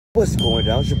What's going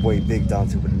down? It's your boy Big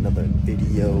Dante with another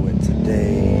video, and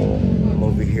today I'm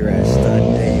over here at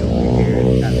Stunt Day over here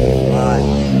at the lot.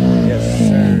 Yes,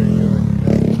 sir. You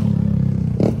already know.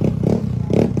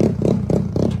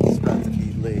 It's about to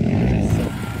be lit here, so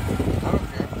I don't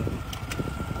care.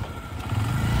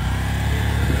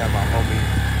 Got my homie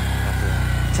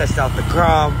about to test out the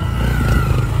Grom.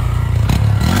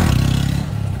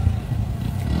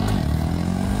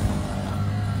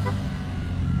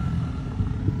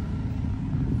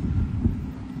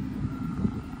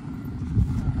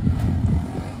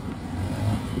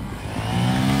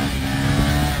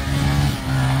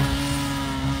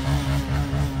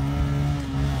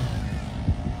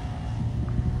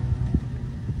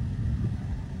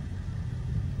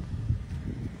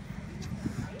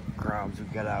 We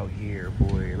got out here,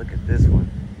 boy. Look at this one.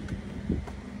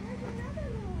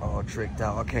 All tricked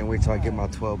out. I can't wait till I get my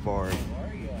 12 bar.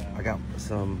 I got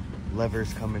some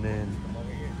levers coming in.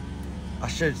 I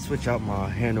should switch out my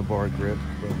handlebar grip,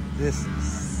 but this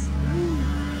is...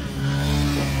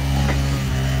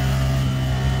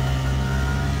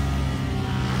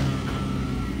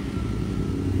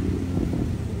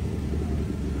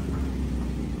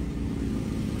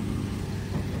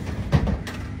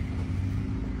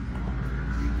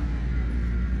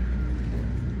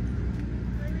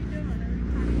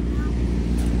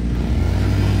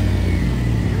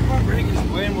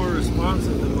 way more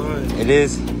responsive than mine. It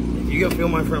is. If you go feel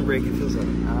my front brake, it feels like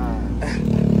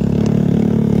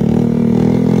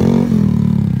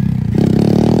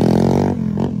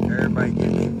Everybody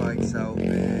get their bikes out,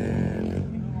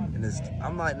 man. And I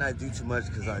might not do too much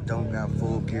because I don't got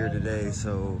full gear today,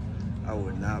 so I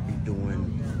would not be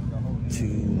doing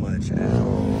too much at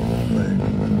all. But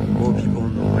more people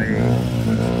on the way.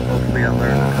 Hopefully I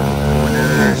learned a couple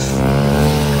pointers.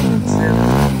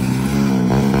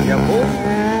 Yeah, boy.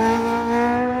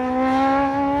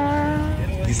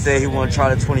 He said he want to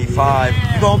try the 25.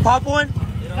 You gonna pop one?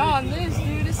 No, on this,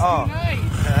 dude. It's too nice.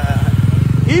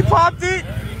 He popped it.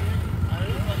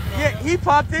 Yeah, he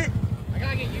popped it. I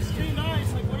gotta get used to it. Too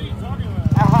nice. Like, what are you talking about?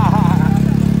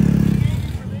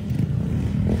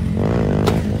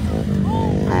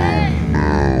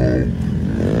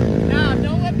 Nah,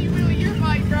 don't let me wheel your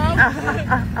bike, bro.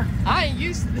 I ain't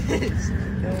used to this.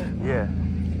 Yeah.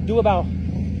 Do about,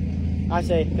 I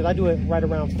say, because I do it right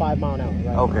around 5 miles an hour,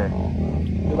 right? Okay.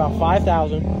 Do about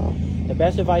 5,000. The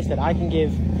best advice that I can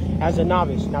give as a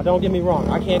novice, now don't get me wrong,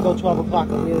 I can't go 12 o'clock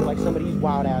and wheel like some of these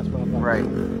wild ass motherfuckers. Right.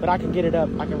 But I can get it up,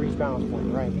 I can reach balance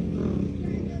point, right?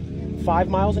 5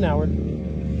 miles an hour,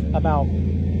 about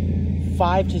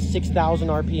 5 to 6,000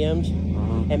 RPMs,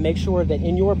 and make sure that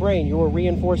in your brain, you're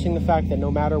reinforcing the fact that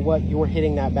no matter what, you're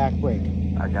hitting that back brake.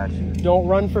 I got you. Don't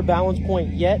run for balance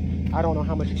point yet. I don't know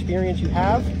how much experience you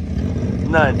have.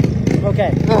 None.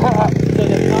 Okay. So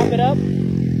then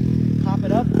pop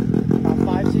it up, about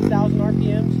 5,000 to 6,000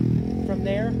 RPMs. From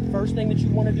there, first thing that you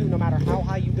want to do, no matter how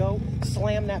high you go,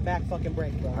 slam that back fucking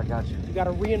brake, bro. I got you. You got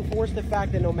to reinforce the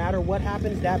fact that no matter what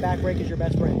happens, that back brake is your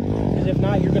best friend. Because if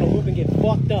not, you're going to loop and get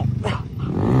fucked up.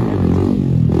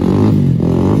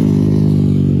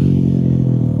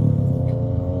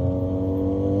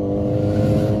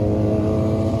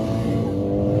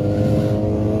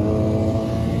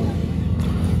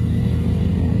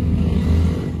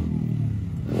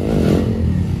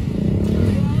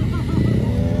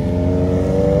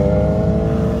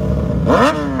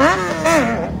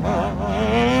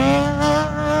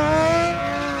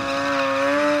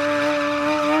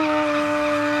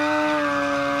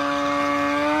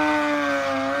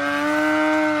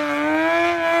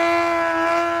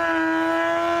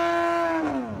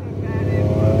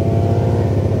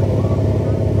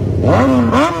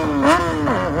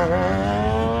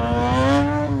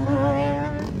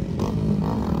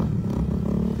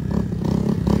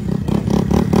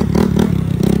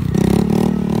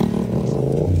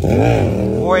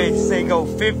 Boy, say go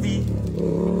 50,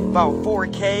 about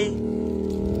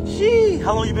 4K. Shee,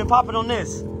 how long you been popping on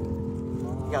this?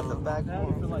 You got the back. I've had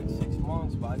it for like 6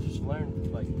 months, but I just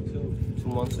learned like two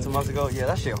months ago. 2 months ago? Yeah,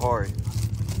 that shit hard.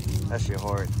 That shit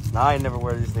hard. Nah, I ain't never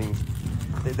wear these things.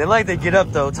 They like they get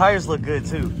up though. Tires look good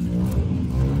too.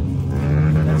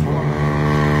 That's hard.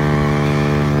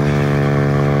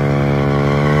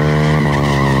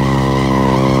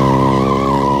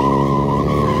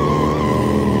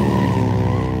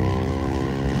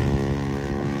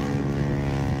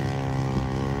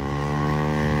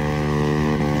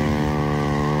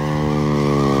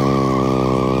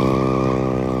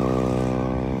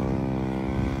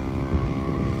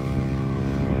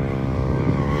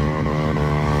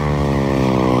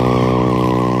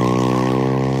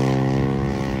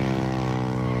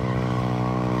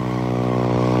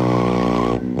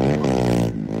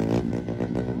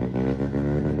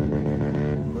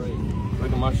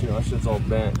 one's all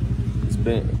bent. It's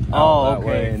bent Oh, out that okay.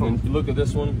 way. And then if you look at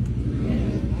this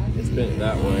one, it's bent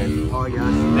that way. Oh,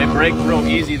 yeah. They break real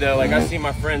easy though. Like I see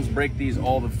my friends break these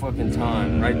all the fucking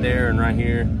time. Right there and right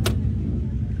here.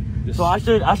 Just, So I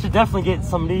should definitely get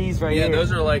some of these right here. yeah,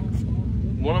 those are like,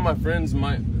 one of my friends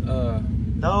might,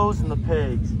 Those and the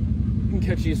pigs. you can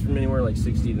catch these from anywhere like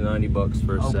 60 to 90 bucks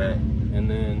for a Okay. set. And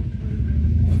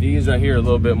then these right here are a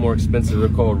little bit more expensive. They're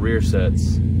called rear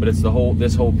sets, but it's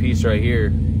this whole piece right here,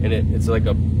 and it's like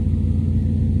a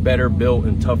better built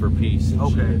and tougher piece. And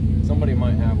Okay. shit. Somebody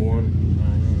might have one.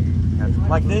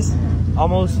 Like this,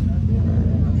 almost,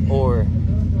 or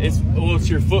It's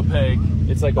your foot peg.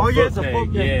 It's like a foot it's a peg.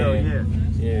 foot peg though, yeah.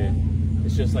 Yeah.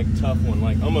 It's just like a tough one,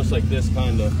 like almost like this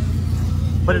kind of.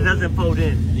 But it doesn't fold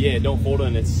in. Yeah, don't fold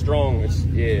in. It's strong. It's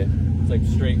like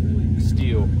straight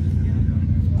steel.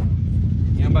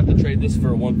 Yeah, I'm about to trade this for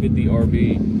a 150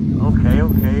 RB. Okay.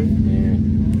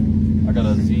 Yeah. I got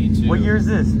a Z2. What year is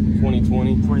this?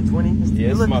 2020. 2020? Yeah,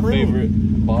 It it's look my clean.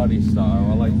 favorite body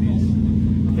style. I like these.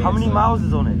 Yeah, How many it's miles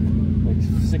is on it? Like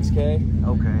 6K.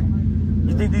 Okay.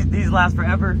 You think these last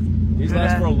forever? These Do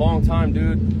last that? for a long time,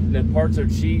 dude. The parts are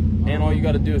cheap, and all you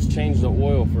got to do is change the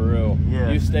oil for real.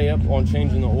 Yeah. You stay up on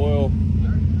changing the oil,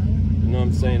 you know what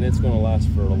I'm saying? It's gonna last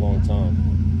for a long time.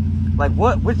 Like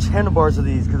which handlebars are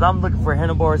these? Because I'm looking for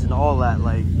handlebars and all that.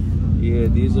 Like, Yeah,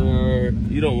 these are.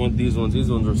 You don't want these ones. These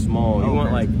ones are small. You want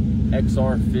Okay. like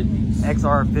XR50s.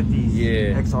 XR50s.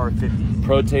 Yeah. XR50s.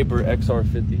 Pro Taper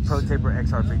XR50s. Pro Taper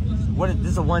XR50s. What is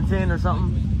this, a 110 or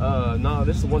something? No,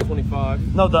 this is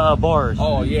 125. No, the bars.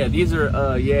 Oh yeah, these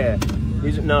are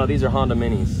these are Honda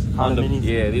Minis. Honda Minis?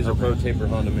 Yeah, these are Pro Taper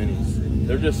Honda Minis.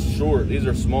 They're just short. These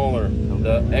are smaller.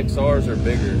 The XRs are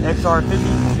bigger. XR50s?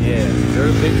 Yeah,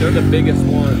 they're the biggest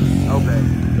ones. Okay.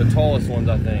 The tallest ones,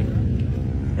 I think.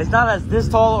 It's not as this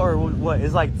tall or what?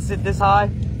 It's like sit this high?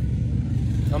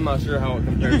 I'm not sure how it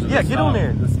compares to Yeah, the get stock. on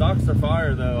there. The stocks are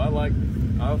fire though. I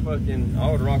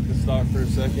would rock the stock for a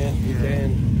second. You Yeah.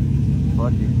 can.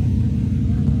 Fuck it.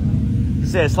 You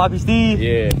said Sloppy Steve?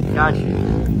 Yeah. Got you.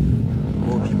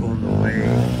 More people on the way.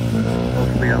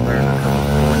 Hopefully I learn a couple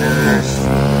pointers.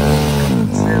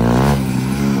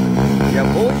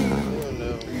 Yeah, boy.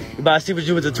 You about to see what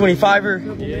you with the 25er?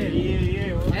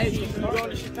 Yeah. Hey, you going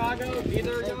to Chicago?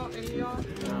 Either of y'all? Any of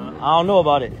y'all? I don't know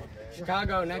about it.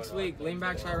 Chicago next week. Lean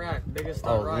back Chirac. Biggest Oh,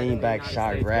 stunt ride in lean the back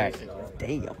United Chirac. States,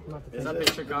 Damn. It's up in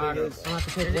Chicago. It's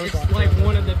like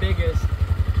one of the biggest.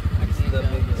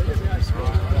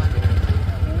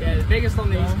 Yeah, the biggest on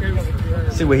the East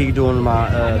Coast. See what he doing in my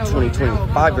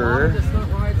 2025er.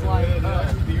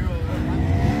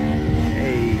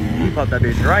 Hey, he popped that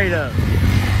bitch right up.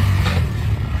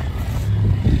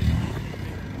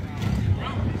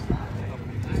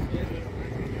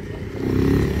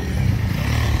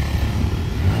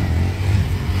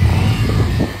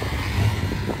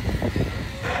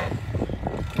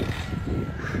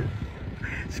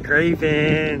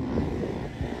 Scraping.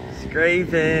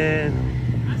 Scraping.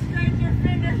 I scraped your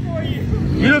fender for you.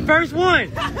 You the first one.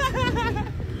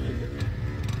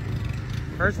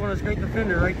 First one to scrape the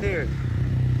fender right there.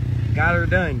 Got her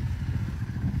done.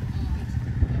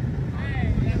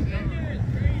 Hey, that fender is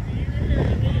crazy. You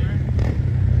really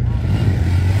did.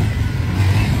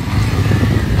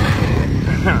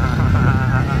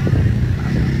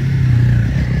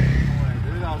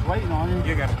 Dude, I was waiting on you.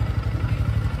 You got it.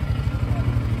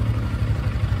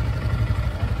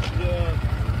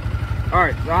 All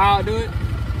right, so how I do it?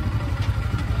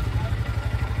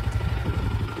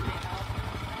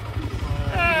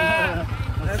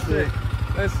 That's it.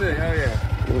 That's it. Hell yeah.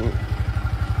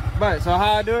 But so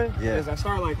how I do it is I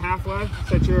start like halfway.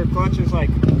 Set your clutch is like.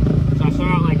 So I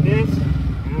start out like this,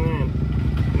 and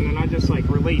then I just like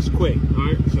release quick. All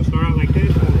right. So start out like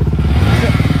this. And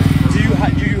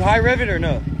then Do you high rev it or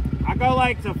no? I go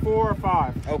like to 4 or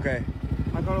 5. Okay.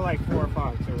 I go to like 4 or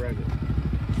 5 to rev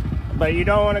it. But you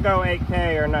don't want to go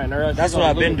 8K or nothing. Or else That's you're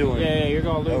what gonna I've been lose. doing. Yeah, you're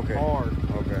gonna lose Okay. hard.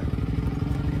 Okay.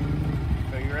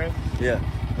 So you ready? Yeah.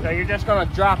 So you're just gonna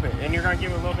drop it, and you're gonna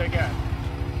give it a little bit of gas.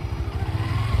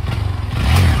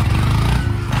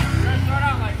 You're gonna start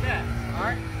out like that, all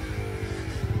right?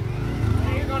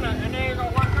 And then you're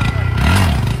gonna work up like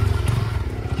that.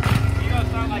 You're gonna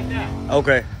start like that.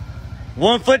 Okay.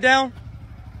 1 foot down?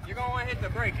 You're gonna want to hit the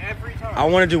brake every time. I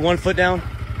want to do 1 foot down.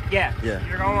 Yeah. Yeah.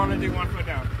 You're gonna want to do 1 foot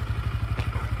down.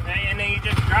 And then you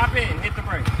just drop it and hit the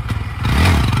brake.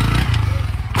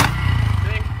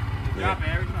 See? You drop it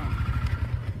every time.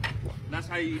 That's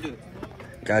how you do it.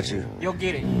 Got you. You'll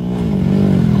get it.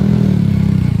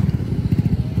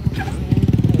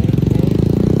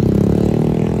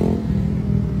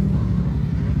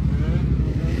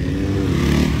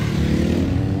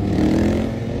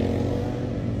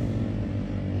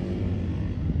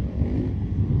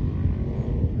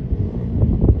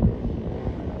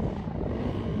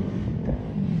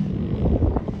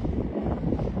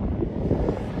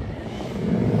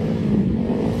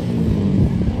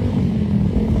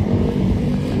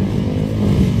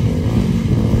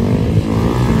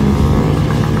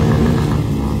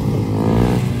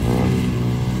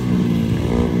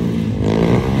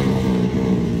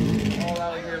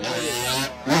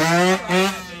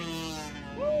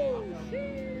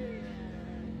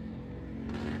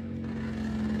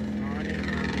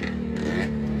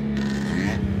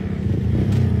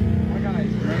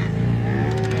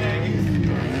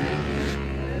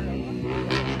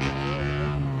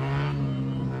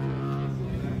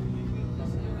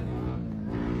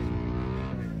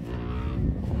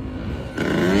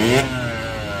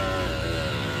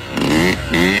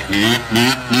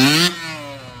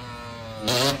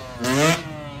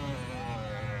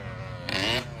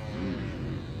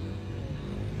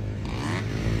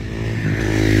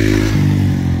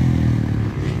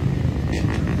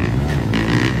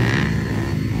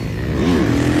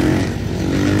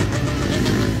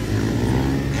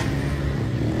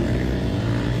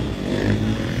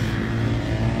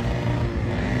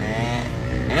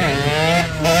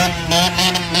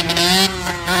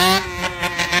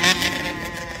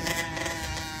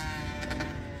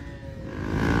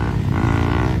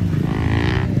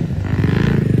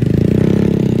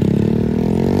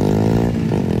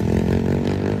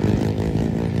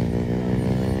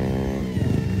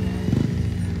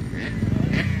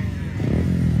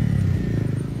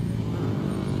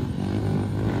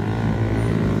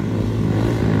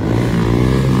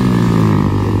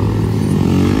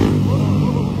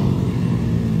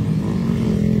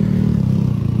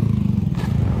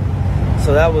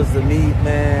 So that was the meet,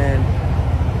 man.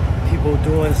 People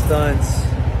doing stunts,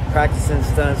 practicing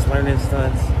stunts, learning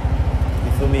stunts.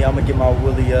 You feel me? I'm gonna get my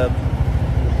wheelie up.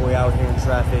 Boy out here in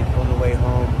traffic on the way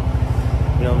home.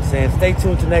 You know what I'm saying? Stay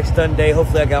tuned to next stunt day.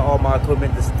 Hopefully I got all my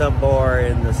equipment, the stunt bar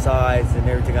and the sides and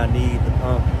everything I need, the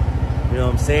pump. You know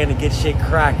what I'm saying? To get shit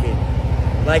cracking.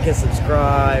 Like and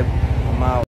subscribe. I'm out.